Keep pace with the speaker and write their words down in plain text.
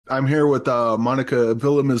I'm here with Monica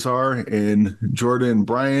Villamizar and Jordan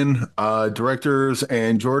Bryan, directors,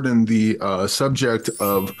 and Jordan, the subject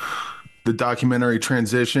of the documentary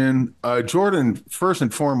Transition. Jordan, first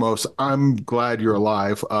and foremost, I'm glad you're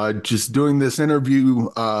alive. Just doing this interview,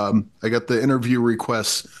 I got the interview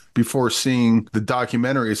requests before seeing the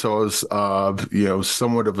documentary, so I was,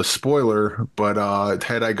 somewhat of a spoiler. But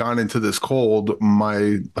had I gone into this cold,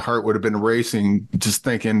 my heart would have been racing, just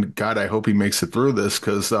thinking, God, I hope he makes it through this,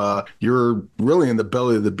 because you're really in the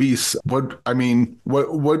belly of the beast. What's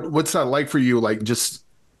that like for you? Like, just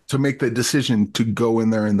to make the decision to go in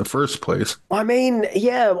there in the first place. I mean,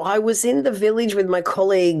 yeah, I was in the village with my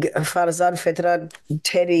colleague Farzad Fetrad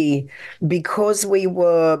Teddy because we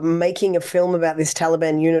were making a film about this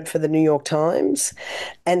Taliban unit for the New York Times.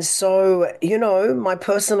 And so, my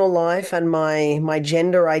personal life and my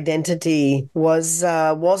gender identity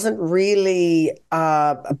wasn't really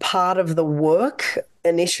a part of the work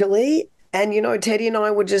initially. And Teddy and I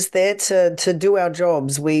were just there to do our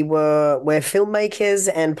jobs. We're filmmakers,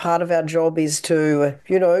 and part of our job is to,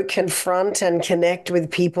 confront and connect with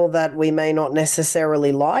people that we may not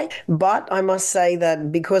necessarily like. But I must say that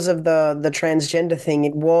because of the transgender thing,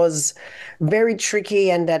 it was very tricky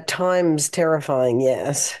and at times terrifying,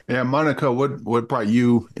 yes. Yeah, Monica, what brought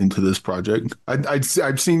you into this project?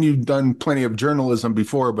 I've seen you've done plenty of journalism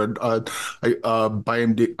before, but by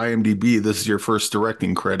IMDb, this is your first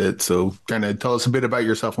directing credit. So, kind of tell us a bit about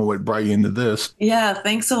yourself and what brought you into this. Yeah,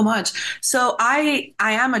 thanks so much. So I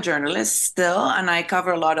am a journalist still, and I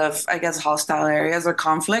cover a lot of, I guess, hostile areas or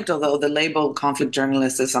conflict, although the label conflict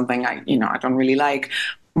journalist is something I don't really like.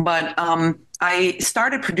 But I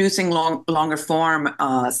started producing longer form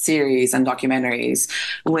series and documentaries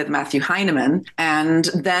with Matthew Heineman. And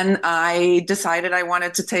then I decided I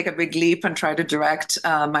wanted to take a big leap and try to direct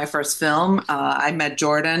my first film. I met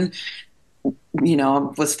Jordan,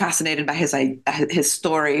 was fascinated by his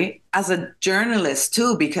story as a journalist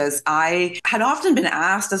too, because I had often been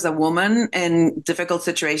asked as a woman in difficult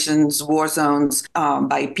situations, war zones,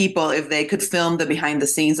 by people if they could film the behind the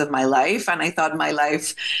scenes of my life. And I thought my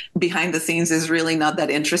life behind the scenes is really not that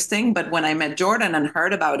interesting. But when I met Jordan and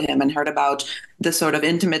heard about him and heard about the sort of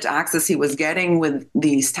intimate access he was getting with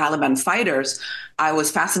these Taliban fighters, I was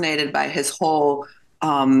fascinated by his whole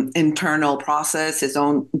internal process, his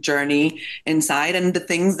own journey inside, and the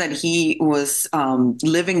things that he was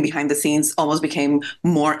living behind the scenes almost became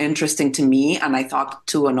more interesting to me. And I thought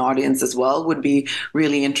to an audience as well would be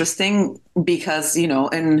really interesting because, in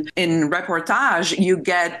reportage, you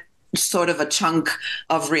get sort of a chunk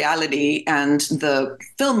of reality, and the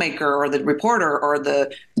filmmaker or the reporter or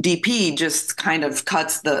the DP just kind of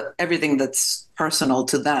cuts the everything that's personal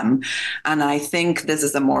to them. And I think this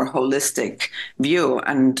is a more holistic view,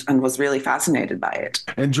 and was really fascinated by it.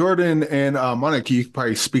 And Jordan and Monica, you could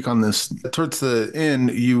probably speak on this. Towards the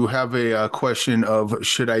end, you have a question of,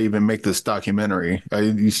 should I even make this documentary?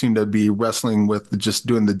 You seem to be wrestling with just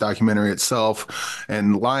doing the documentary itself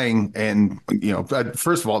and lying. And,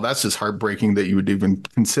 first of all, that's just heartbreaking that you would even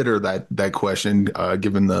consider that question,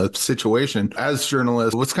 given the situation. As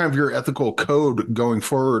journalists, what's kind of your ethical code going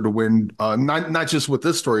forward when not just with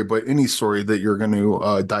this story, but any story that you're going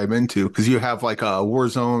to dive into? Because you have like war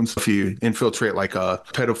zones. If you infiltrate like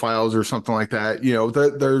pedophiles or something like that,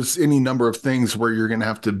 there's any number of things where you're going to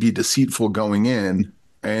have to be deceitful going in.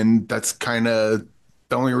 And that's kind of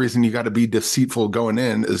the only reason you got to be deceitful going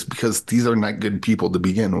in is because these are not good people to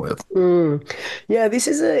begin with. Yeah,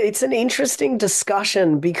 it's an interesting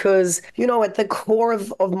discussion because, at the core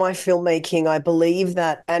of my filmmaking, I believe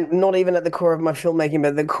that, and not even at the core of my filmmaking, but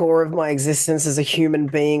at the core of my existence as a human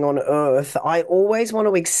being on Earth, I always want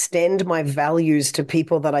to extend my values to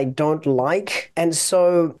people that I don't like. And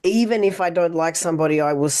so even if I don't like somebody,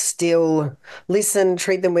 I will still listen,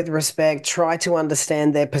 treat them with respect, try to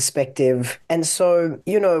understand their perspective. And so,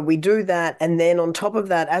 we do that. And then on top of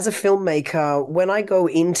that, as a filmmaker, when I go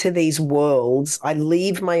into these worlds, I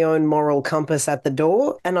leave my own moral compass at the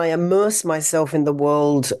door and I immerse myself in the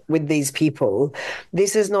world with these people.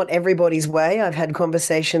 This is not everybody's way. I've had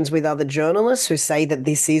conversations with other journalists who say that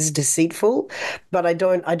this is deceitful, but I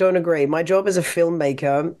don't agree. My job as a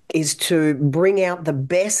filmmaker is to bring out the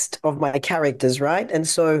best of my characters, right? And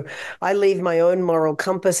so I leave my own moral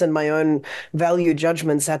compass and my own value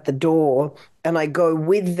judgments at the door, and I go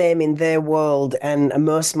with them in their world and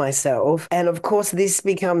immerse myself. And of course, this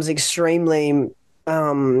becomes extremely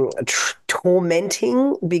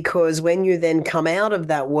tormenting, because when you then come out of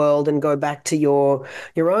that world and go back to your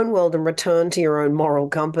own world and return to your own moral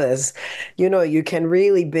compass, you can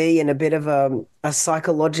really be in a bit of a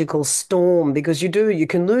psychological storm, because you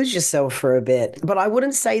can lose yourself for a bit. But I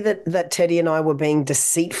wouldn't say that Teddy and I were being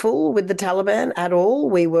deceitful with the Taliban at all.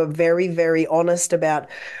 We were very, very honest about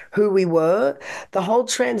who we were. The whole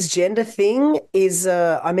transgender thing is,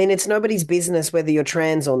 I mean, it's nobody's business whether you're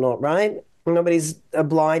trans or not, right? Nobody's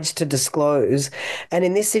obliged to disclose. And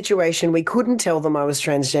in this situation, we couldn't tell them I was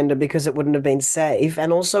transgender because it wouldn't have been safe.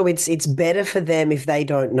 And also, it's better for them if they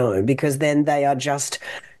don't know, because then they are just,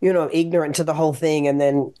 ignorant to the whole thing. And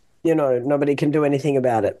then, nobody can do anything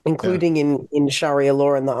about it, Yeah. including in Sharia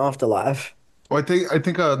law in the afterlife. Well, I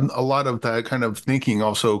think a lot of that kind of thinking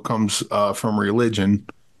also comes from religion.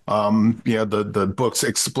 The books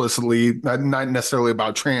explicitly not necessarily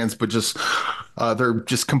about trans, but just they're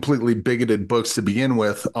just completely bigoted books to begin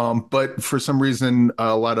with. But for some reason,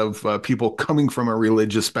 a lot of people coming from a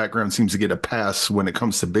religious background seems to get a pass when it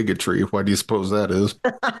comes to bigotry. Why do you suppose that is?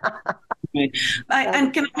 Right.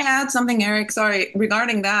 And can I add something, Eric? Sorry,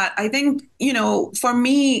 regarding that. I think, for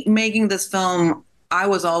me making this film, I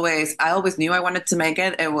always knew I wanted to make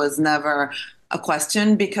it. It was never a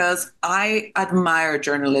question because I admire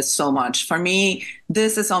journalists so much. For me,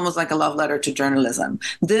 this is almost like a love letter to journalism.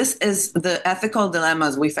 This is the ethical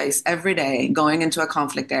dilemmas we face every day going into a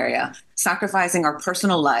conflict area, sacrificing our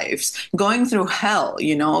personal lives, going through hell,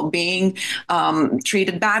 being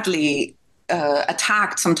treated badly,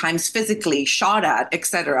 attacked, sometimes physically, shot at,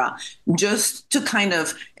 etc., just to kind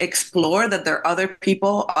of explore that there are other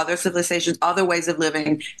people, other civilizations, other ways of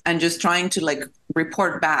living, and just trying to like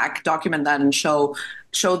report back, document that, and show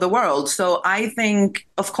the world. So I think,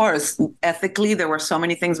 of course, ethically, there were so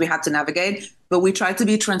many things we had to navigate, but we tried to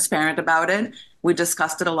be transparent about it. We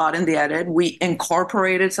discussed it a lot in the edit. We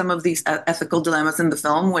incorporated some of these ethical dilemmas in the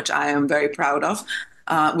film, which I am very proud of,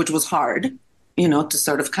 which was hard, to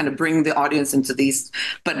sort of kind of bring the audience into these,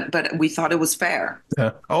 but we thought it was fair.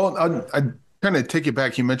 Yeah. Oh, I kind of take it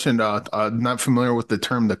back. You mentioned not familiar with the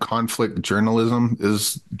term, the conflict journalism.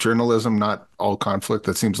 Is journalism not all conflict?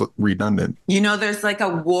 That seems redundant. There's like a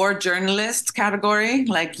war journalist category.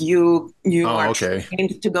 Like you Oh, are okay.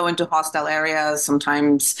 trained to go into hostile areas.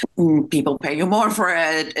 Sometimes people pay you more for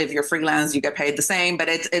it. If you're freelance, you get paid the same. But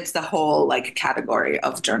it's the whole like category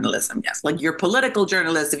of journalism. Yes, like you're political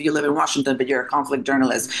journalist if you live in Washington, but you're a conflict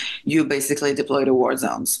journalist. You basically deploy to war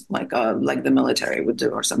zones, like the military would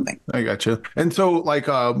do or something. I gotcha. And so, like,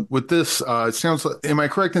 with this, it sounds like, am I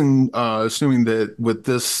correct in assuming that with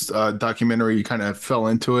this documentary, you kind of fell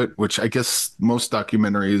into it, which I guess most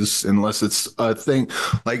documentaries, unless it's a thing,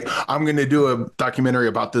 like, I'm going to do a documentary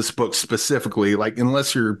about this book specifically, like,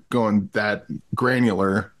 unless you're going that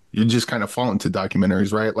granular, you just kind of fall into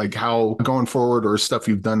documentaries, right? Like, how going forward or stuff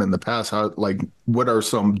you've done in the past, how, like, what are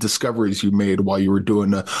some discoveries you made while you were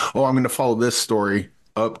doing I'm going to follow this story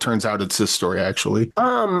up, turns out it's this story actually.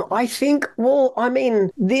 I think, well, I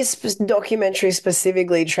mean, this documentary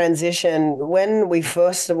specifically, Transition, when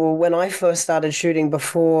I first started shooting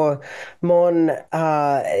before Mon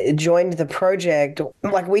joined the project,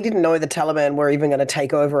 like we didn't know the Taliban were even going to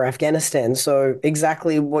take over Afghanistan. So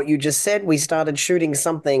exactly what you just said, we started shooting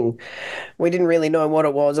something. We didn't really know what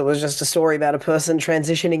it was. It was just a story about a person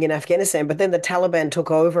transitioning in Afghanistan. But then the Taliban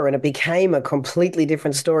took over and it became a completely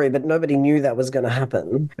different story, but nobody knew that was going to happen.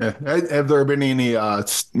 Yeah. Have there been any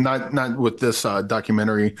not with this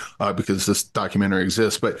documentary because this documentary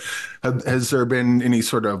exists, but has there been any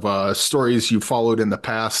sort of stories you followed in the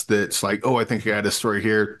past that's like, oh, I think I had a story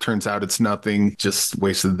here, turns out it's nothing, just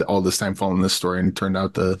wasted all this time following this story and it turned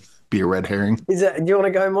out to be a red herring? Do you want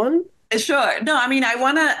to go, Mon? Sure. No, I mean, I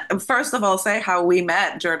want to first of all say how we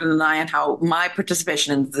met, Jordan and I, and how my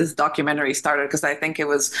participation in this documentary started, because I think it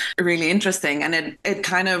was really interesting. And it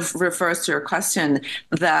kind of refers to your question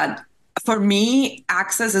that for me,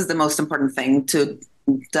 access is the most important thing to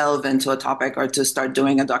delve into a topic or to start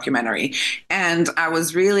doing a documentary. And I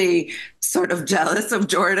was really sort of jealous of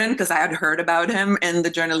Jordan because I had heard about him in the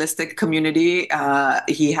journalistic community.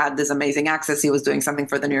 He had this amazing access. He was doing something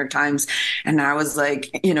for the New York Times. And I was like,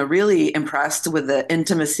 really impressed with the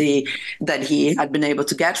intimacy that he had been able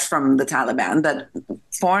to get from the Taliban, that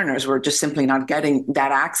foreigners were just simply not getting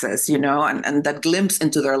that access, and that glimpse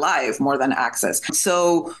into their life more than access.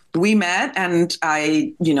 So we met and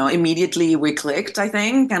immediately we clicked, I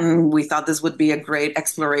think, and we thought this would be a great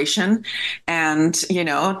exploration. And,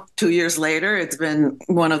 2 years later, it's been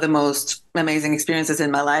one of the most amazing experiences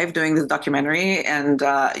in my life doing this documentary. And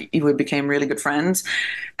we became really good friends.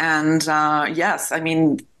 And yes, I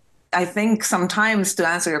mean, I think sometimes, to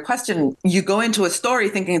answer your question, you go into a story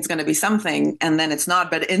thinking it's going to be something and then it's not.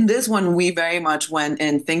 But in this one, we very much went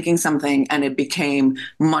in thinking something and it became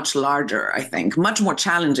much larger, I think, much more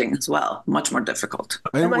challenging as well, much more difficult.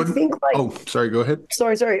 And I think like, oh, sorry, go ahead.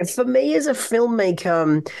 sorry. For me as a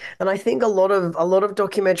filmmaker, and I think a lot of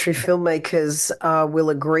documentary filmmakers will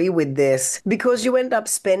agree with this, because you end up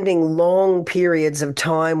spending long periods of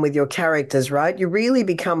time with your characters, right? You really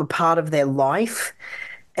become a part of their life.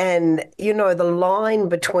 And, the line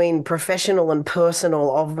between professional and personal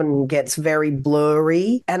often gets very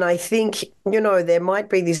blurry. And I think, there might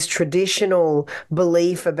be this traditional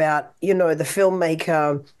belief about, the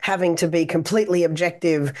filmmaker having to be completely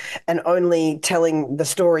objective and only telling the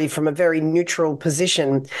story from a very neutral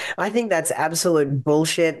position. I think that's absolute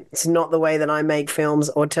bullshit. It's not the way that I make films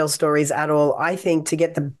or tell stories at all. I think to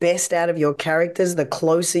get the best out of your characters, the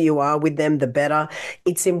closer you are with them, the better.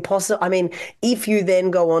 It's impossible. I mean, if you then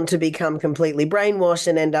go on to become completely brainwashed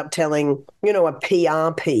and end up telling, a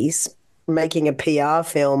PR piece, making a PR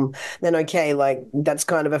film, then okay, like that's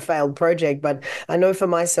kind of a failed project. But I know for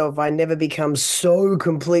myself, I never become so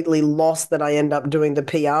completely lost that I end up doing the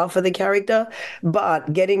PR for the character.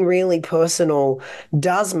 But getting really personal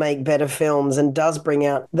does make better films and does bring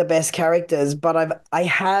out the best characters. But I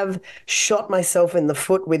have shot myself in the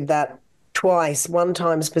foot with that twice. One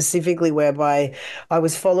time specifically whereby I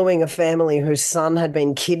was following a family whose son had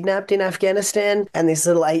been kidnapped in Afghanistan, and this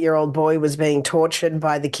little 8-year-old boy was being tortured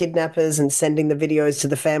by the kidnappers and sending the videos to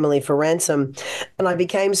the family for ransom. And I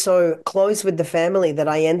became so close with the family that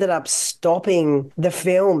I ended up stopping the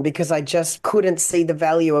film because I just couldn't see the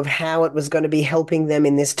value of how it was going to be helping them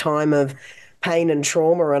in this time of pain and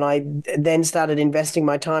trauma. And I then started investing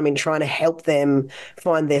my time in trying to help them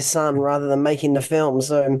find their son rather than making the film.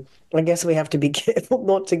 So I guess we have to be careful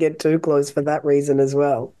not to get too close for that reason as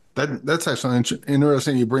well. That's actually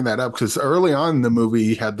interesting you bring that up, because early on in the movie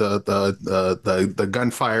you had the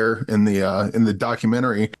gunfire in the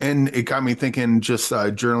documentary, and it got me thinking, just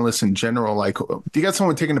journalists in general, like, you got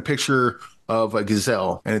someone taking a picture of a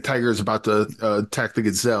gazelle and a tiger is about to attack the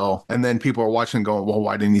gazelle, and then people are watching going, well,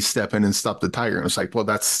 why didn't he step in and stop the tiger? And it's like, well,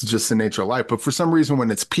 that's just the nature of life. But for some reason,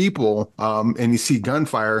 when it's people and you see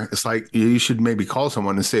gunfire, it's like you should maybe call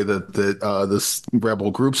someone and say that this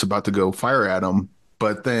rebel group's about to go fire at them.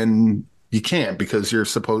 But then you can't, because you're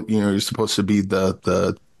supposed to be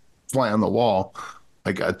the fly on the wall.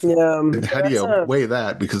 Like, Yeah, how do you weigh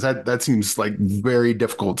that? Because that seems like very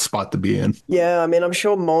difficult spot to be in. yeah, I mean, I'm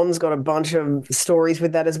sure Mon's got a bunch of stories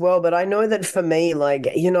with that as well. But I know that for me, like,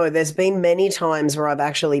 there's been many times where I've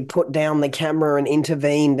actually put down the camera and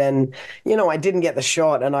intervened, and, I didn't get the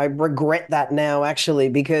shot. And I regret that now, actually,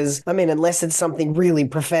 because, I mean, unless it's something really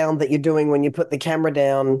profound that you're doing when you put the camera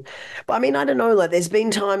down. But I mean, I don't know, like, there's been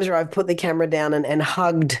times where I've put the camera down and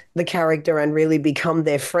hugged the character and really become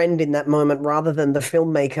their friend in that moment rather than the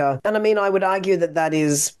filmmaker. And I mean, I would argue that that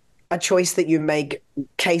is a choice that you make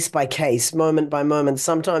case by case, moment by moment.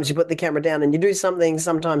 Sometimes you put the camera down and you do something.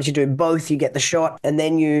 Sometimes you do both. You get the shot and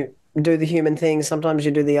then you do the human thing. Sometimes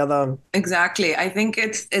you do the other. Exactly. I think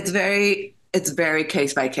it's very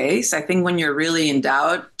case by case. I think when you're really in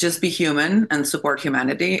doubt, just be human and support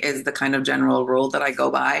humanity is the kind of general rule that I go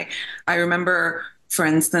by. I remember, for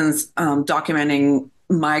instance, documenting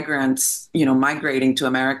migrants, migrating to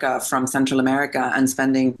America from Central America and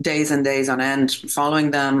spending days and days on end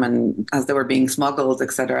following them and as they were being smuggled,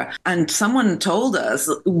 etc. And someone told us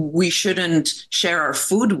we shouldn't share our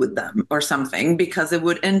food with them or something because it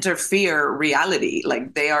would interfere reality.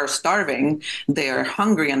 Like, they are starving, they are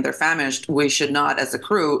hungry and they're famished. We should not, as a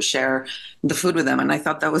crew, share the food with them. And I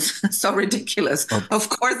thought that was so ridiculous. Oh. Of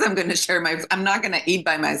course I'm going to share I'm not going to eat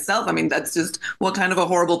by myself. I mean, that's just, what kind of a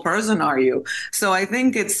horrible person are you? So I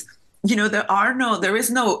think it's, there is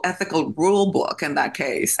no ethical rule book in that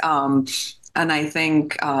case. And I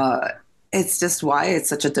think it's just why it's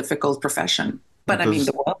such a difficult profession. But I mean,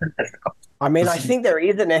 the world is difficult. I mean, I think there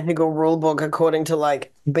is an ethical rule book according to,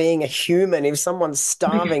 like, being a human. If someone's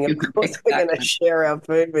starving, of course Exactly. we're going to share our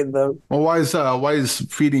food with them. Well, why is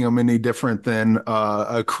feeding them any different than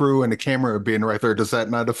a crew and a camera being right there? Does that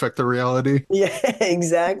not affect the reality? Yeah,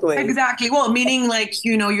 exactly. Exactly. Well, meaning, like,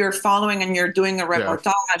 you're following and you're doing a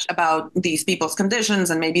reportage about these people's conditions,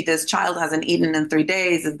 and maybe this child hasn't eaten in 3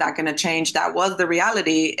 days. Is that going to change? That was the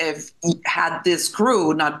reality if had this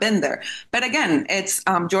crew not been there. But again, it's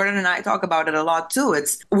Jordan and I talk about it a lot too.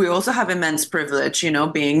 We also have immense privilege,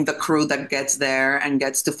 being the crew that gets there and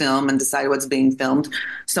gets to film and decide what's being filmed.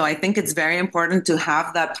 So I think it's very important to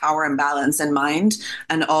have that power and balance in mind,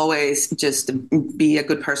 and always just be a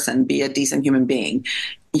good person, be a decent human being,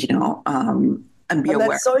 and be aware.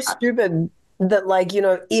 That's so stupid. that, like,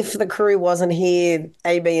 if the crew wasn't here,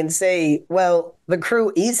 A, B, and C, well, the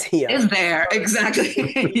crew is here. Is there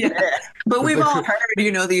exactly? Yeah, but If we've the all crew,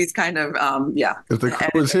 heard, these kind of yeah. if the crew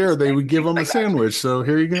was here, they would give them a sandwich. So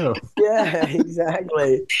here you go. Yeah,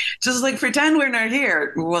 exactly. Just like pretend we're not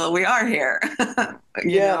here. Well, we are here.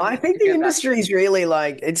 Yeah, I think the Get that. industry's really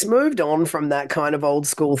like it's moved on from that kind of old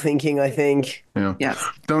school thinking, I think. Yeah. Yes.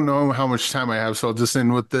 Don't know how much time I have, so I'll just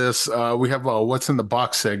end with this. We have a what's in the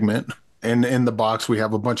box segment. And in the box, we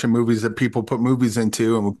have a bunch of movies that people put movies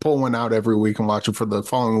into, and we pull one out every week and watch it for the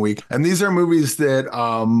following week. And these are movies that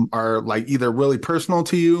are like either really personal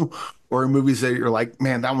to you or movies that you're like,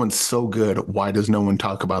 man, that one's so good. Why does no one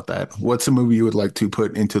talk about that? What's a movie you would like to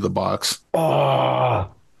put into the box? Oh,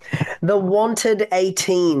 The Wanted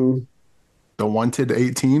 18. The Wanted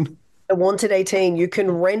 18? The Wanted 18, you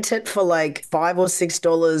can rent it for like $5 or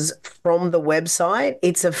 $6 from the website.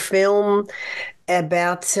 It's a film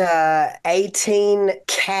about 18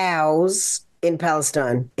 cows in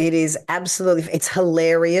Palestine. It is it's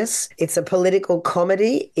hilarious. It's a political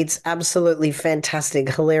comedy. It's absolutely fantastic,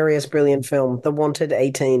 hilarious, brilliant film. The Wanted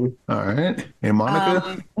 18. All right. And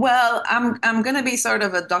Monica? Well, I'm gonna be sort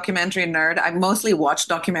of a documentary nerd. I mostly watch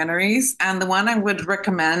documentaries, and the one I would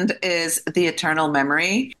recommend is The Eternal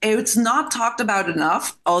Memory. It's not talked about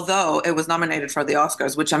enough, although it was nominated for the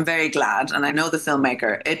Oscars, which I'm very glad. And I know the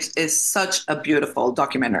filmmaker. It is such a beautiful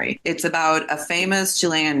documentary. It's about a famous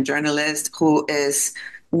Chilean journalist who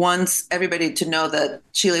wants everybody to know that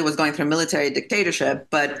Chile was going through a military dictatorship,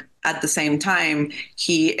 but at the same time,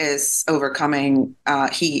 he is overcoming,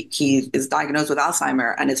 he is diagnosed with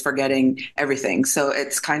Alzheimer and is forgetting everything. So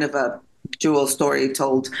it's kind of a dual story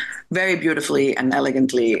told very beautifully and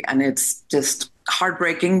elegantly, and it's just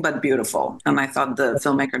heartbreaking but beautiful. And I thought the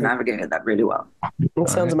filmmaker navigated that really well. It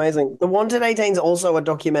sounds amazing. The Wanted 18 is also a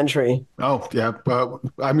documentary. Oh, yeah.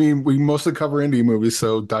 I mean, we mostly cover indie movies,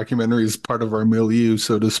 so documentary is part of our milieu,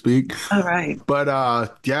 so to speak. All right.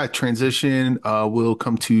 But yeah, Transition will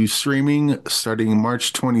come to streaming starting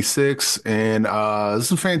March 26th. And this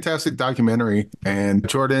is a fantastic documentary. And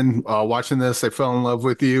Jordan, watching this, I fell in love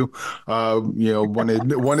with you.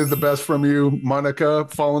 Wanted the best from you. Monica,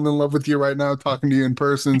 falling in love with you right now, talking to you in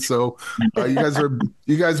person. So you guys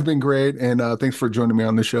have been great. And thanks for joining me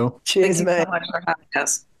on the show. Cheers, Thank you mate. so much for having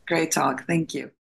us. Great talk. Thank you.